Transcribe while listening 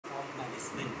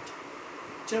management.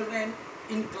 Children,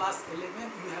 in class 11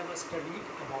 you have studied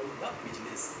about the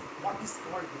business. What is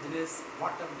called business,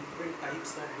 what are different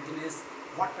types of business,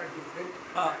 what are different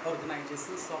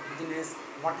organizations of business,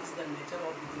 what is the nature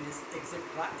of business, etc.,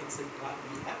 etc.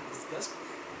 We have discussed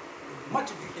in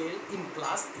much detail in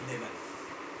class 11.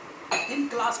 In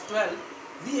class 12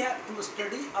 we have to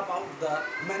study about the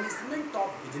management of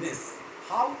business.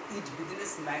 How is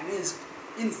business managed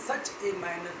in such a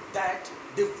manner that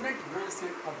different goals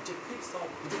and objectives of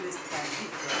business can be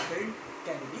fulfilled,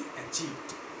 can be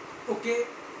achieved. Okay,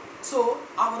 so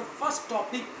our first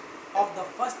topic of the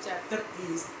first chapter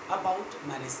is about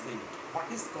management.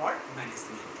 What is called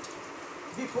management?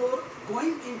 Before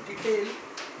going in detail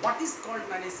what is called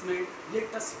management,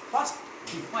 let us first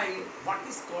define what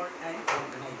is called an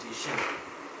organization.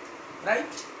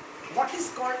 Right? What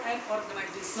is called an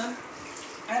organization?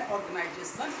 An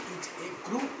organization is a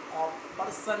group of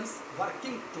persons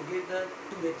working together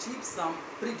to achieve some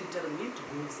predetermined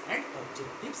goals and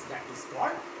objectives. That is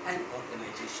called an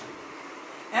organization.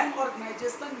 An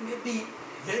organization may be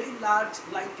very large,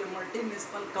 like a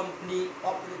multinational company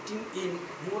operating in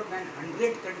more than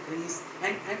 100 countries,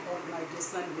 and an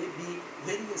organization may be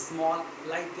very small,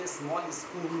 like a small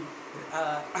school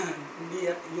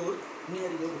near your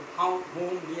home,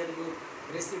 near your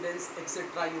residence,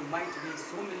 etc. You might be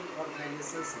so many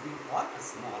organizations, big or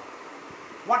small.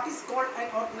 What is called an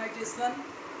organization?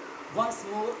 Once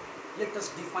more, let us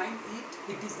define it.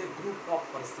 It is a group of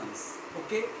persons.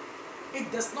 Okay. It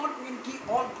does not mean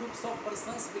that all groups of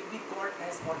persons will be called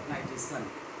as organization.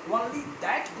 Only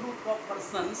that group of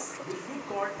persons will be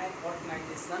called an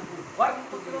organization who work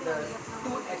together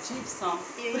to achieve some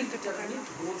predetermined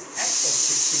goals and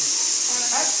objectives.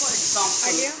 As for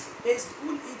example, a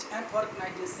school is an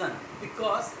organization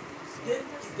because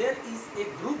there is a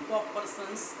group of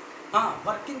persons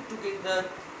working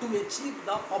together to achieve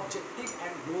the objective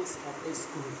and goals of a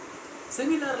school.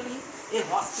 Similarly, a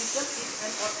hospital is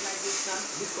an organization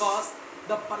because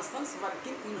the persons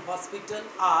working in hospital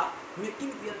are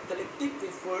making their collective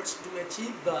efforts to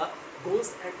achieve the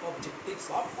goals and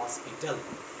objectives of hospital.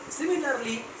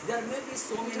 Similarly, there may be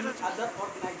so many other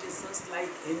organizations like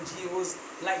NGOs,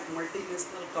 like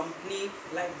multinational company,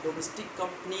 like domestic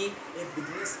company, a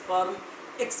business firm,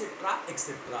 etc.,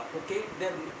 etc. Okay,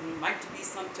 there might be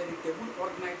some charitable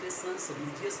organizations,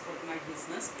 religious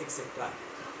organizations, etc.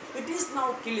 It is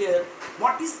now clear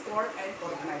what is called an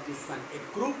organization, a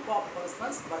group of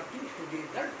persons working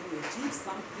together to achieve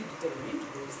some predetermined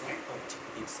goals and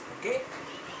objectives. Okay,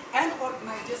 an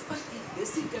organization is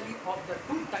basically of the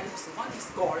two types. One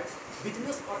is called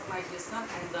business organization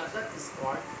and the other is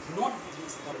called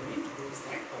non-business determined goals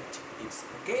and objectives.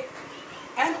 Okay,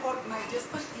 an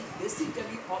organization is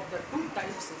basically of the two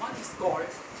types. One is called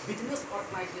business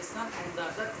organization and the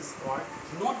other is called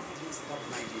non-business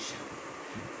organization.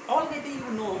 Already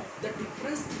you know the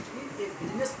difference between a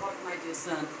business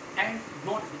organization and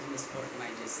non-business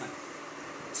organization.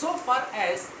 So far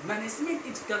as management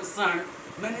is concerned,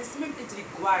 management is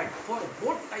required for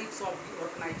both types of the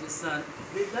organization,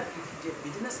 whether it is a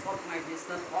business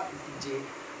organization or it is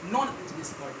a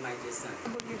non-business organization.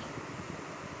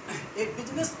 A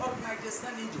business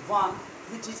organization is one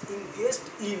which is engaged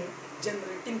in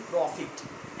generating profit,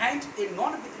 and a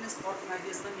non-business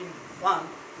organization is one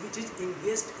which is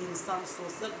engaged in some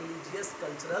social, religious,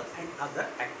 cultural and other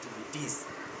activities.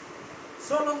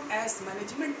 So long as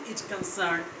management is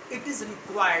concerned, it is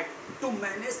required to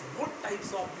manage both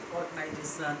types of the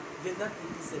organization, whether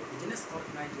it is a business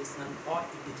organization or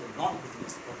it is a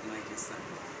non-business organization.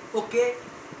 Okay,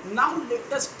 now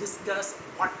let us discuss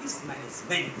what is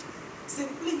management.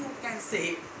 Simply you can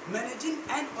say managing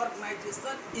an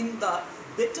organization in the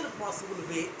better possible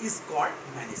way is called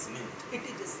management. It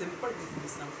is a simple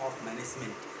definition of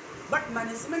management. But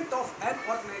management of an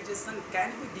organization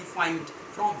can be defined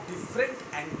from different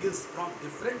angles, from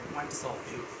different points of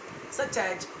view. Such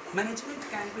as management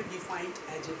can be defined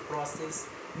as a process,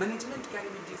 management can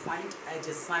be defined as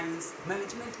a science,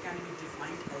 management can be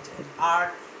defined as an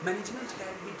art, management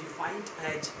can be defined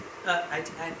as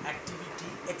an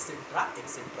activity, etc.,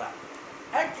 etc.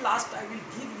 At last I will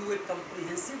give you a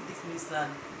comprehensive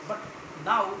definition, but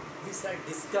now we shall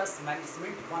discuss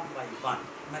management one by one.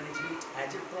 Management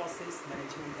as a process,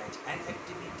 management as an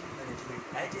activity, management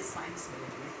as a science,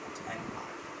 management as an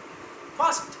art.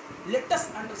 First, let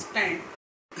us understand,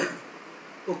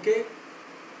 okay,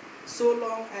 so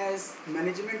long as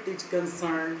management is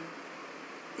concerned,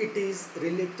 it is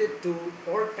related to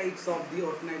all types of the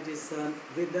organization,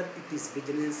 whether it is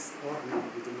business or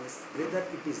non-business, whether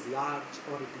it is large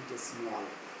or it is small.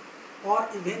 or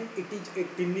even it is a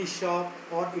tiny shop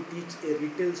or it is a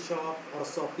retail shop or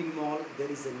shopping mall, there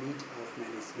is a need of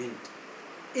management.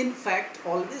 In fact,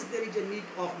 always there is a need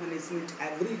of management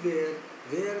everywhere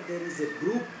where there is a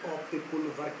group of people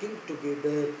working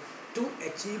together to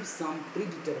achieve some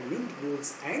predetermined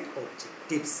goals and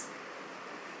objectives.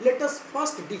 Let us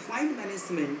first define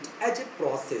management as a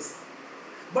process.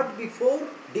 But before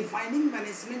defining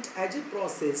management as a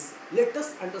process, let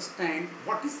us understand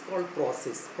what is called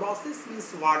process. Process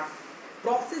means what?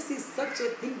 Process is such a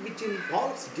thing which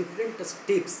involves different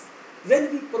steps.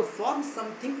 When we perform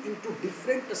something into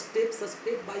different steps,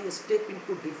 step by step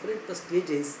into different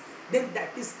stages, then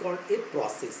that is called a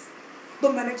process.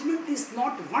 The management is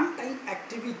not one-time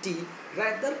activity,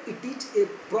 rather it is a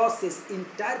process,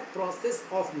 entire process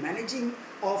of managing,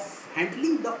 of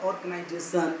handling the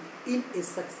organization in a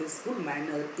successful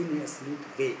manner, in a smooth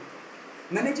way.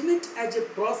 Management as a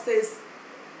process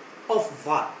of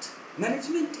what?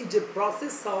 Management is a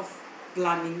process of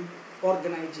planning,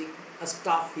 organizing,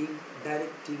 staffing,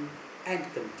 directing and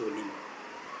controlling.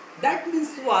 That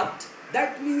means what?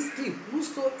 That means that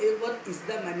whosoever is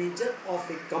the manager of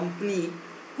a company,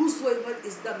 whosoever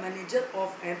is the manager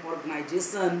of an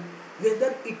organization,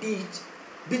 whether it is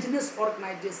business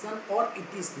organization or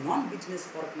it is non-business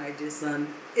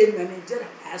organization, a manager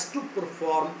has to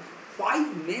perform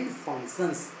 5 main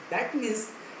functions. That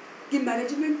means the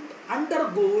management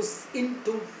undergoes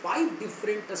into 5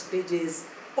 different stages,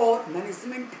 or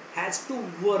management has to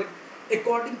work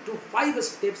according to 5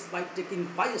 steps by taking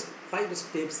five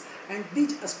steps, and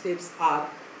these steps are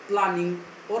planning,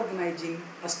 organizing,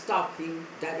 staffing,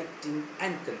 directing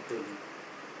and controlling.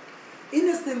 In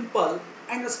a simple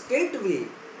and a straight way,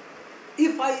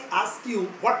 if I ask you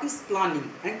what is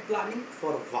planning and planning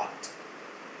for what?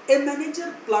 A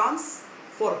manager plans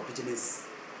for business.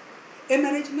 A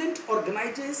manager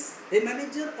organizes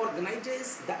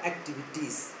the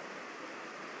activities.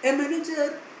 A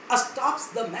manager staffs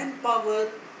the manpower.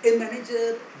 A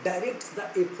manager directs the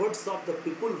efforts of the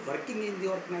people working in the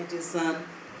organization,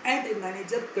 and a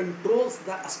manager controls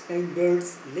the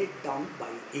standards laid down by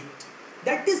it.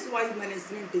 That is why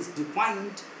management is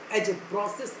defined as a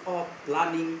process of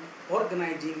planning,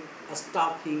 organizing,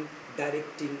 staffing,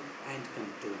 directing and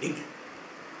controlling.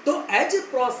 So as a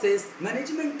process,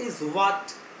 management is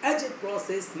what? As a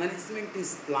process, management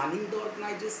is planning the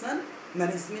organization,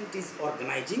 management is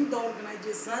organizing the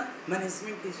organization,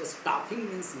 management is staffing,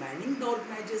 means manning the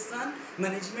organization,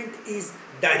 management is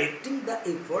directing the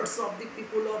efforts of the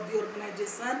people of the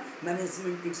organization,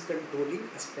 management is controlling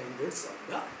the standards of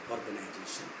the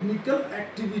organization. Technical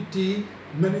activity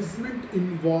management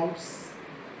involves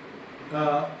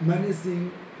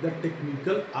managing the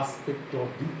technical aspect of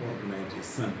the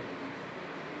organization,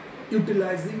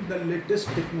 utilizing the latest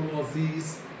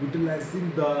technologies,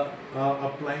 utilizing the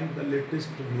applying the latest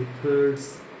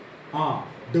methods,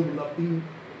 developing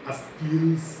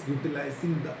skills,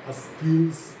 utilizing the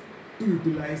skills to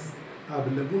utilize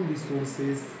available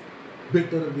resources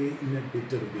better way, in a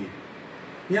better way.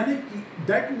 Yani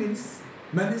that means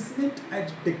management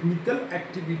as technical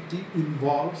activity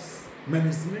involves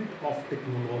management of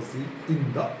technology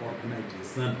in the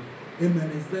organization. A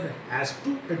manager has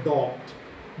to adopt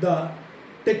the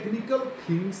technical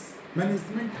things.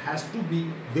 Management has to be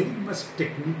very much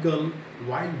technical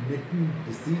while making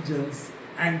decisions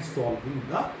and solving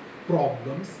the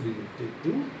problems related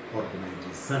to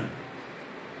organization.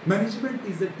 Management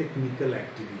is a technical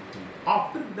activity.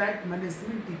 After that,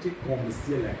 management is a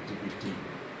commercial activity.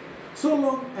 So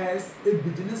long as a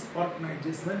business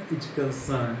organization is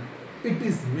concerned, it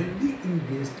is mainly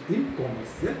engaged in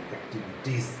commercial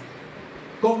activities.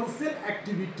 Commercial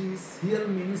activities here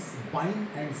means buying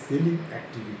and selling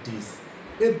activities.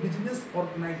 A business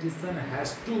organization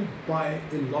has to buy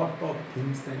a lot of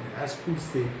things and has to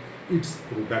sell its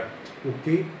product.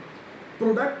 Okay?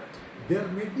 Product, there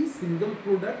may be single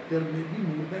product, there may be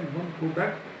more than one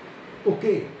product.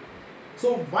 Okay?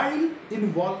 So while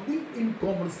involving in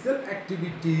commercial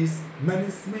activities,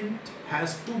 management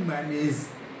has to manage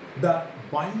the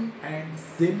buying and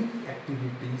selling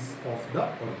activities of the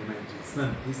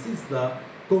organization. This is the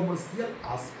commercial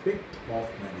aspect of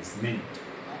management.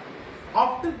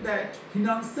 After that,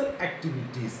 financial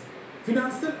activities.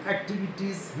 Financial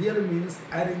activities here means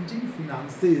arranging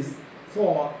finances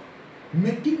for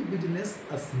making business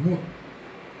smooth.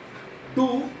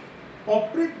 To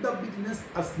operate the business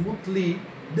smoothly,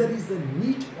 there is a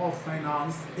need of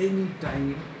finance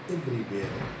anytime, everywhere.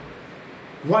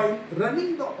 While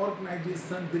running the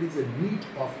organization, there is a need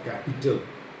of capital.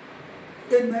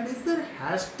 A manager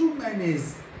has to manage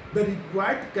the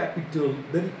required capital,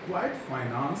 the required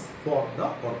finance for the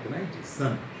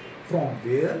organization. from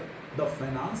where the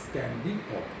finance can be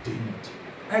obtained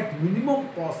at minimum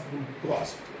possible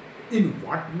cost. In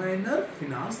what manner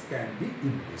finance can be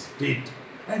invested,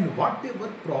 and whatever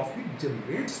profit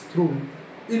generates through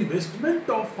investment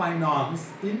of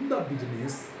finance in the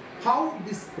business, how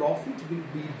this profit will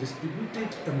be distributed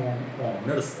among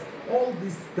owners. All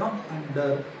this come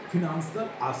under financial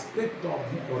aspect of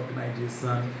the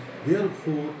organization.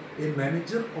 Therefore, a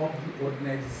manager of the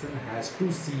organization has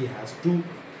to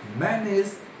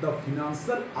manage the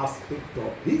financial aspect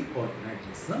of the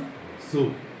organization.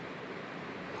 So,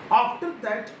 after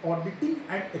that, auditing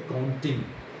and accounting.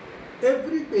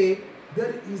 Every day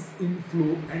there is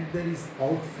inflow and there is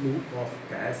outflow of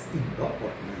cash in the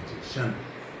organization.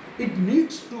 It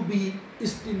needs to be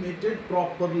estimated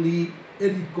properly. A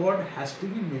record has to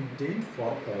be maintained for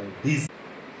all these.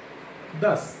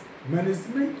 Thus,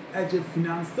 management as a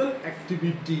financial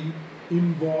activity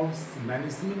involves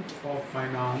management of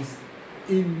finance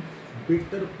in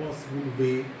better possible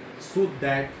way so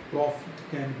that profit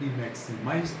can be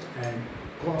maximized and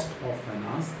cost of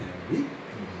finance can be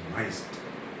minimized.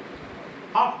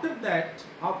 After that,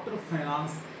 after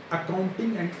finance,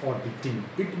 accounting and auditing,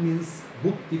 it means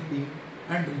bookkeeping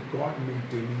and record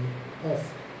maintaining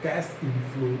of cash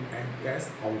inflow and cash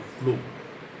outflow.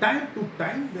 Time to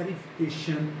time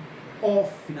verification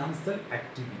of financial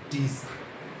activities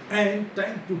and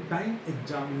time to time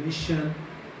examination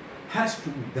has to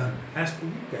be done, has to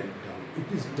be carried out.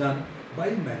 It is done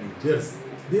by managers.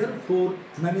 Therefore,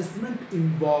 management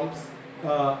involves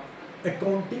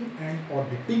accounting and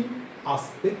auditing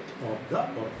aspect of the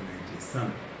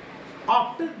organization.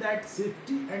 After that,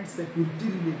 safety and security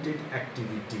related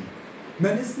activity.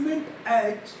 Management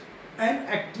as an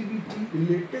activity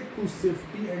related to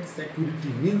safety and security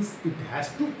means it has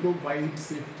to provide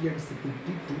safety and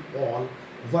security to all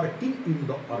working in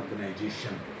the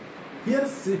organization. Here,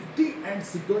 safety and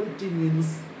security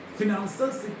means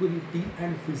financial security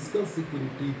and physical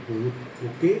security both.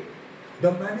 Okay,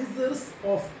 the managers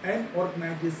of an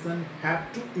organization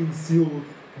have to ensure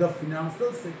the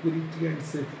financial security and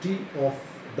safety of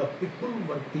the people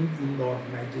working in the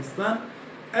organization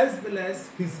as well as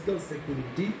physical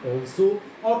security also,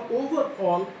 or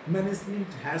overall management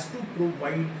has to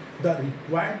provide the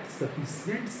required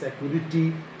sufficient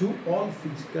security to all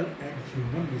physical and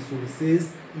human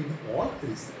resources in all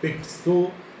respects.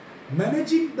 So,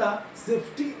 managing the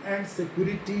safety and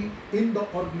security in the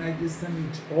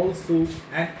organization is also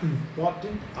an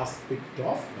important aspect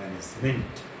of management.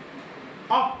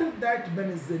 After that,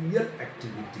 managerial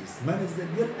activities.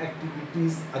 Managerial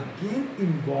activities again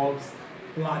involves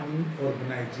planning,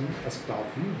 organizing,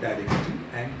 staffing, directing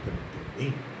and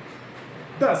controlling.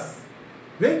 Thus,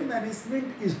 when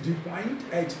management is defined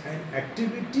as an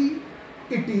activity,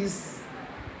 it is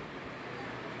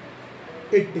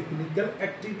a technical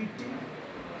activity,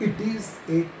 it is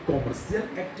a commercial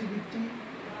activity,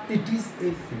 it is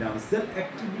a financial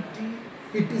activity,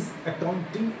 it is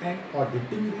accounting and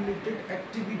auditing related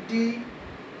activity,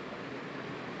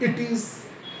 it is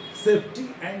safety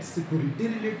and security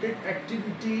related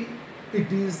activity,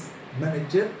 it is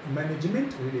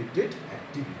management related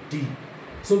activity.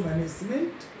 So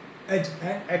management as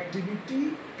an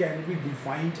activity can be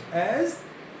defined as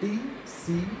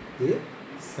TCA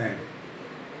SAN.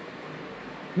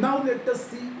 Now let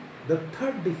us see the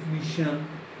third definition,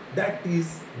 that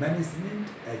is management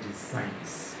as a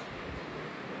science.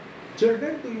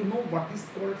 Children, do you know what is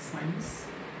called science?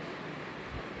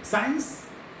 Science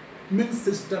means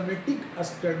systematic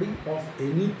study of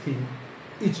anything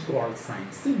is called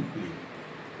science simply.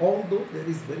 Although there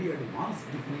is very advanced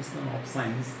definition of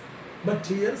science, but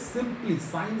here simply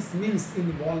science means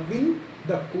involving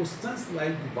the questions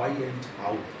like why and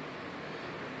how.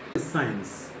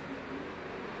 Science.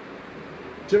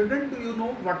 Children, do you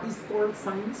know what is called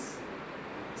science?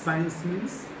 Science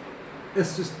means a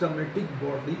systematic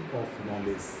body of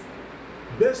knowledge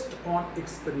based on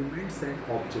experiments and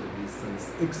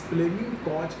observations, explaining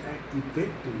cause and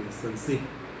effect relationship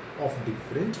of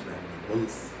different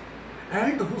variables,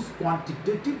 and whose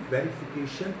quantitative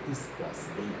verification is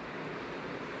possible.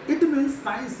 It means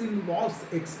science involves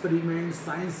experiments,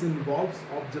 science involves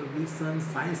observations,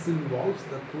 science involves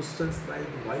the questions like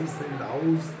whys and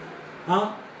hows.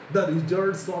 The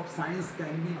results of science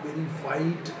can be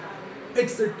verified,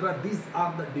 etc. These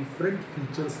are the different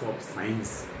features of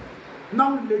science.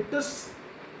 Now let us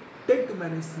take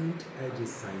management as a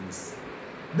science.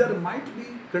 There might be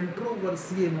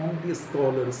controversy among the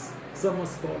scholars. Some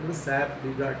scholars have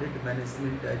regarded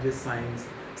management as a science,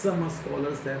 some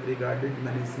scholars have regarded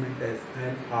management as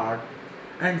an art,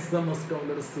 and some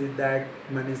scholars say that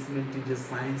management is a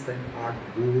science and art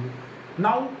both.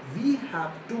 Now we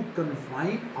have to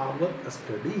confine our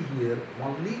study here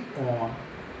only on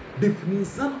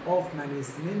definition of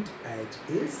management as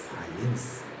a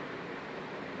science.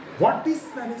 What is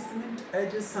management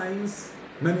as a science?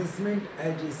 Management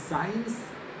as a science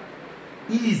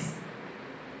is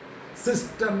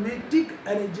systematic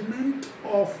arrangement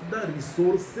of the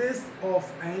resources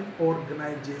of an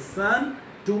organization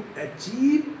to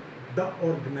achieve the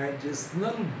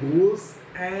organizational goals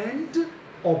and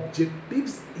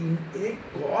objectives in a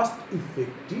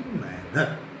cost-effective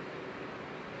manner.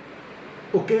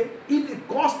 Okay, in a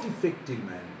cost-effective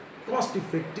manner.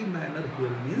 Cost-effective manner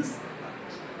here means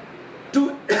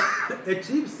to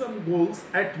achieve some goals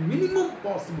at minimum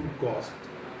possible cost,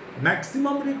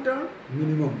 maximum return,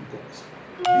 minimum cost.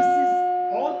 This is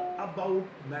all about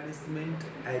management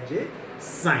as a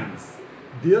science.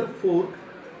 Therefore,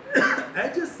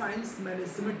 as a science,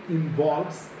 management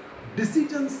involves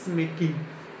decisions making.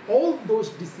 All those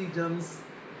decisions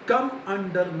come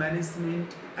under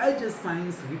management as a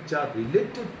science, which are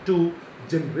related to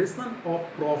generation of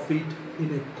profit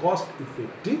in a cost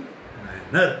effective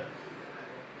manner.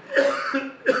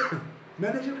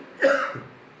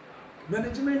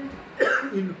 Management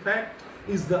in fact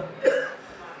is the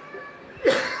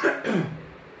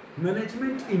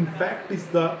management in fact is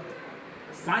the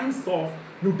science of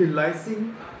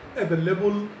utilizing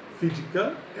available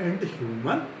physical and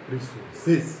human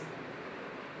resources.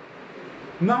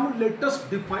 Now let us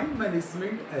define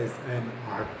management as an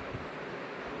art.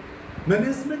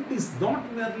 Management is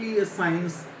not merely a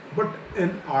science but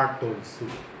an art also.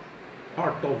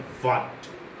 Art of what?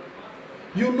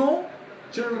 You know,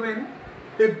 children,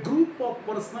 a group of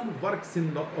persons works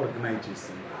in the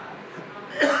organization.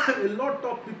 A lot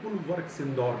of people works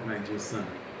in the organization.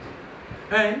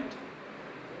 And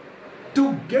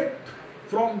to get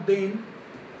from them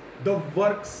the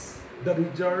works, the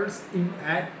results in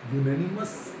an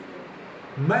unanimous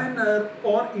manner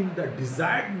or in the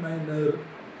desired manner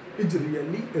is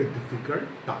really a difficult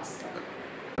task.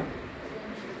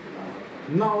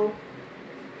 Now,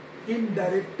 in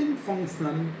directing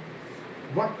function,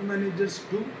 what managers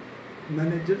do?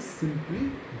 Managers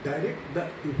simply direct the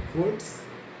efforts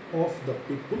of the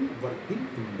people working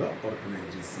in the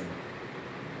organization.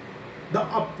 The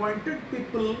appointed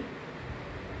people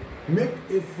make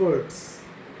efforts.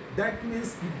 That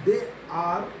means they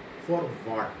are for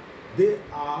what? They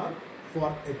are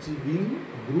for achieving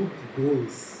group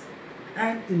goals.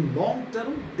 And in long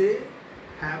term, they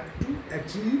have to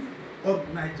achieve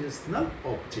organizational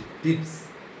objectives.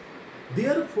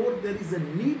 Therefore, there is a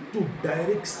need to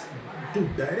direct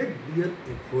their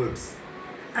efforts.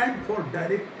 And for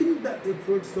directing the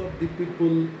efforts of the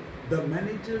people, the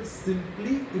managers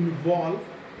simply involve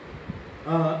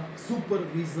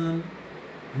supervision,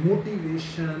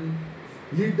 motivation,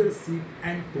 leadership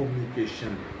and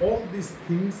communication. All these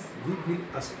things we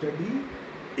will study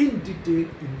in detail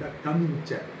in the coming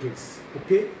chapters.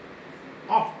 Okay?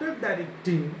 After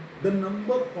directing, the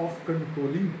number of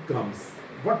controlling comes.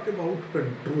 What about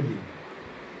controlling?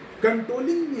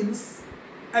 Controlling means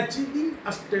achieving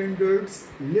standards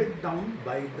laid down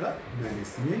by the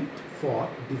management for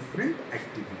different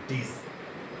activities.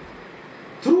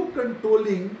 Through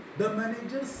controlling, the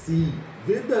managers see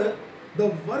whether the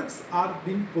works are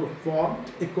being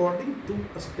performed according to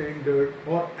a standard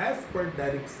or as per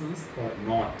directions or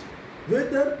not.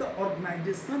 Whether the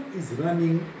organization is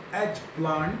running as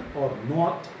planned or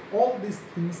not, all these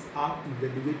things are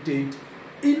evaluated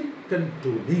in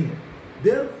controlling.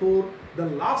 Therefore, the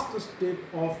last step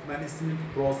of management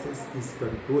process is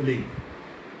controlling.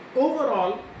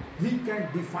 Overall, we can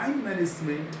define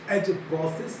management as a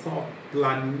process of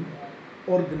planning,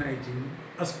 organizing,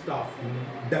 staffing,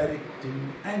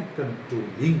 directing and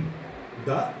controlling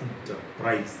the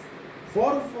enterprise.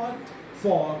 For what?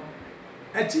 For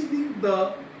achieving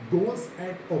the goals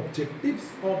and objectives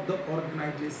of the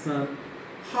organization.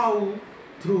 How?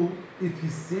 Through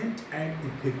efficient and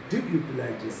effective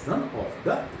utilization of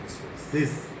the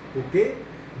resources. Okay?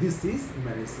 This is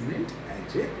management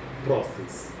as a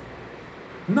process.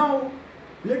 Now,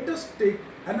 let us take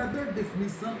another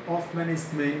definition of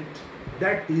management,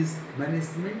 that is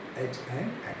management as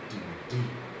an activity.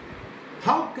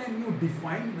 How can you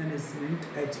define management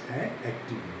as an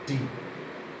activity?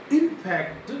 In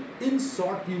fact, in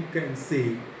short, you can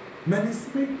say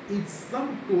management is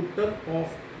sum total of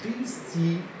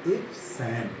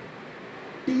TCFSAN.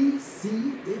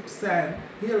 TCFSAN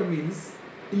here means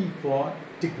T for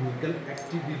technical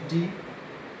activity,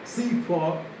 C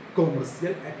for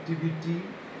commercial activity,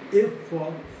 F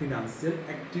for financial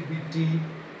activity,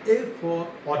 A for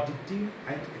auditing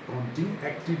and accounting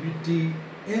activity,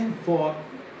 M for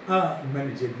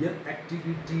Managerial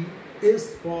activity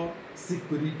is for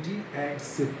security and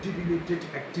safety related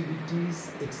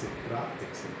activities, etc.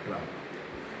 etc.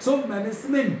 So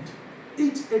management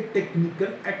is a technical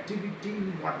activity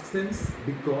in what sense?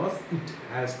 Because it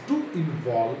has to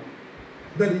involve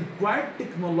the required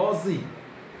technology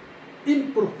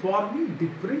in performing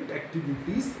different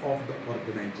activities of the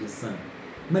organization.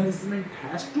 Management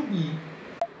has to be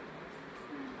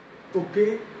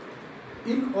okay.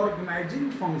 In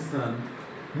organizing function,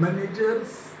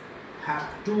 managers have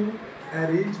to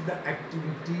arrange the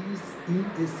activities in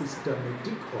a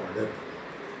systematic order.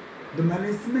 The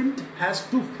management has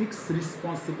to fix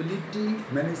responsibility,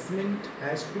 management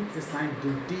has to assign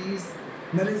duties,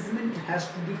 management has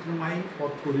to determine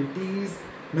authorities,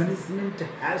 management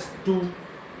has to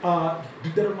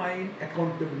determine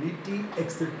accountability,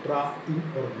 etc. in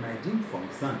organizing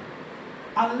function.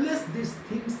 Unless these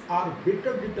things are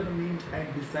better determined and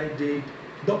decided,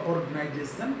 the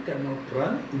organization cannot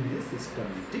run in a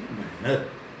systematic manner.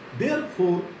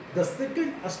 Therefore, the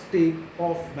second step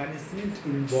of management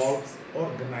involves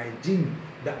organizing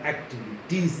the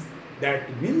activities.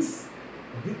 That means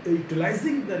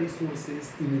utilizing the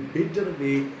resources in a better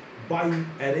way by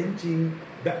arranging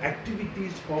the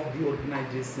activities of the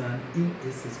organization in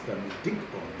a systematic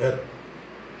order.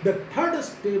 The third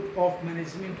step of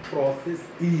management process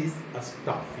is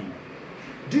staffing.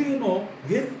 Do you know,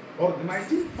 when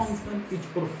organizing function is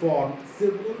performed,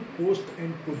 several posts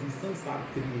and positions are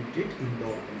created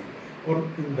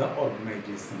in the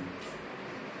organization.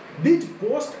 These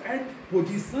posts and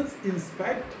positions in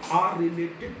fact are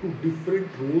related to different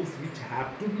roles which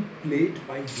have to be played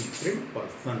by different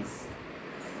persons.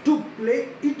 To play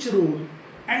each role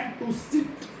and to sit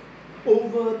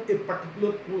over a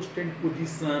particular post and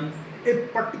position, a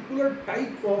particular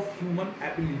type of human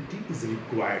ability is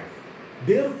required.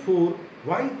 Therefore,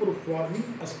 while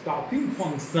performing a staffing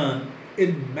function, a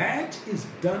match is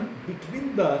done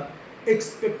between the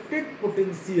expected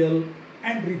potential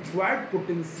and required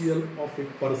potential of a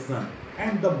person,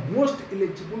 and the most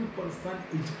eligible person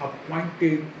is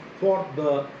appointed for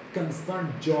the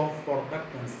concerned job, for the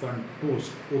concerned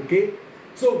post. Okay.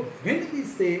 So when we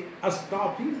say a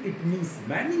staffing, it means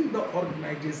manning the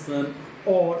organization,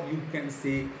 or you can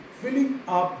say filling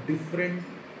up different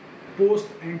post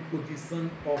and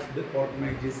position of the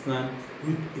organization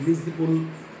with eligible,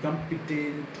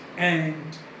 competent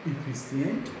and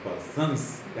efficient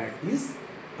persons. That is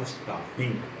a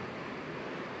staffing.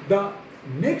 The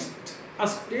next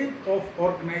step of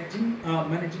organizing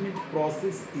management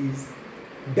process is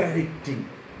directing.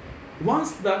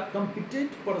 Once the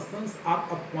competent persons are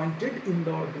appointed in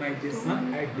the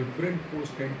organization at different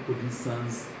posts and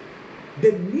positions,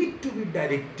 they need to be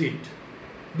directed.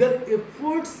 Their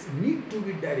efforts need to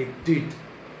be directed.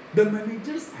 The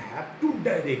managers have to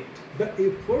direct the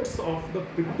efforts of the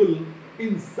people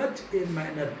in such a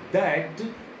manner that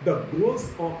the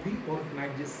goals of the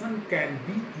organization can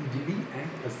be easily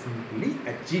and simply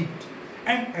achieved,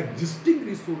 and existing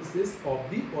resources of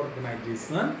the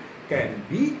organization can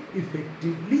be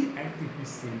effectively and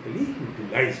efficiently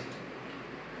utilized.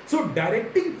 So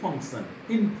directing function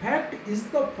in fact is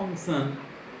the function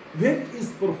when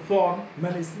is performed,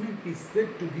 management is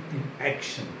said to be in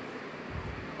action,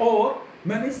 or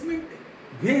management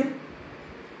when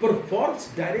performs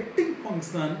directing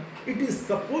function, it is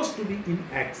supposed to be in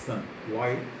action.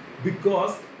 Why?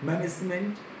 Because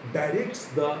management directs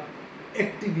the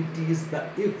activities, the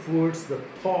efforts, the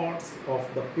thoughts of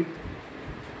the people.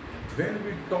 When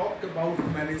we talk about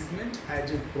management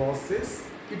as a process,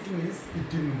 it means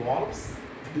it involves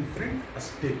different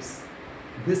steps.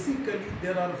 Basically,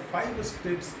 there are 5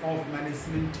 steps of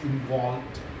management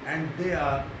involved, and they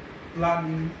are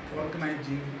planning,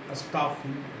 organizing,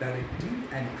 staffing, directing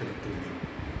and controlling.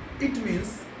 It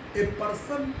means a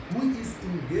person who is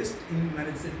engaged in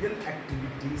managerial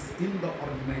activities in the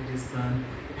organization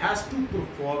has to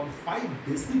perform 5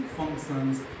 basic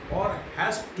functions, or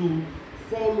has to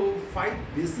follow 5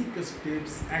 basic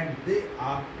steps, and they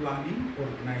are planning,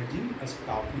 organizing,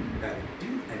 staffing,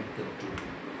 directing and controlling.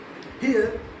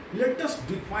 Here, let us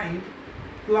define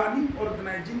planning,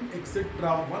 organizing,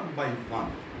 etc. one by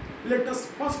one. Let us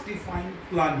first define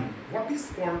planning. What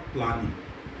is called planning?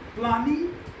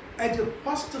 Planning as a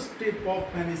first step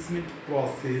of management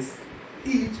process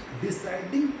is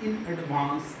deciding in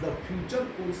advance the future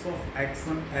course of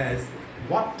action as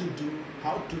what to do,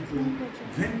 how to do,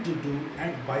 when to do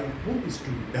and by whom is to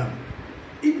be done.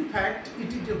 In fact,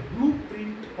 it is a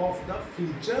blueprint of the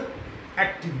future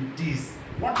activities.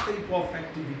 What type of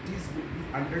activities will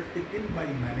be undertaken by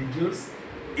managers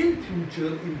in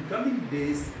future, in coming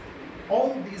days.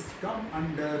 All these come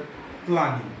under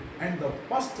planning. And the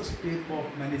first step of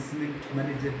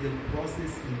managerial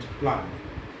process is planning.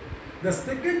 The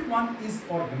second one is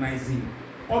organizing.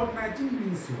 Organizing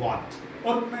means what?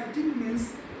 Organizing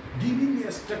means giving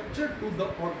a structure to the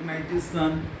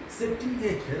organization, setting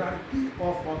a hierarchy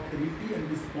of authority and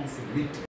responsibility.